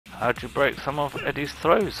How do you break some of Eddy's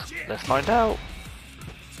throws? Let's find out.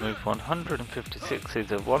 Move 156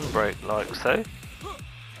 is a one break like so.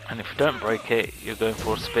 And if you don't break it, you're going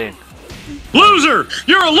for a spin. Loser!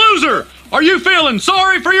 You're a loser! Are you feeling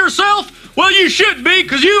sorry for yourself? Well, you should be,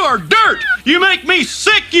 because you are dirt! You make me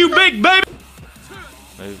sick, you big baby!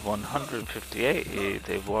 Move 158 is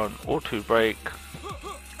a 1 or 2 break.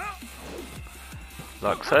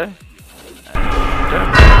 Like so. And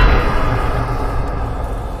don't break it.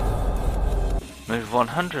 Move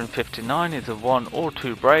 159 is a 1 or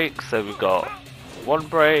 2 break. So we've got 1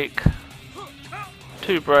 break,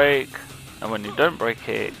 2 break, and when you don't break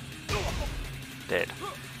it, dead.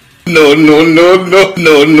 No, no, no, no,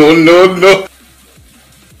 no, no, no, no.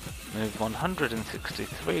 Move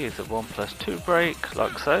 163 is a 1 plus 2 break,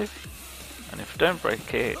 like so. And if you don't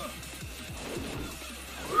break it,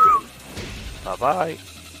 bye bye.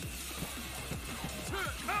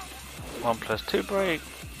 1 plus 2 break,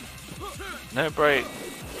 no break.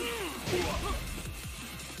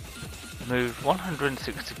 Move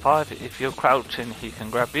 165, if you're crouching he can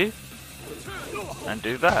grab you. And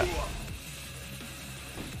do that.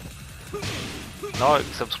 Like,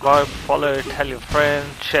 subscribe, follow, tell your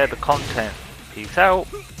friends, share the content. Peace out.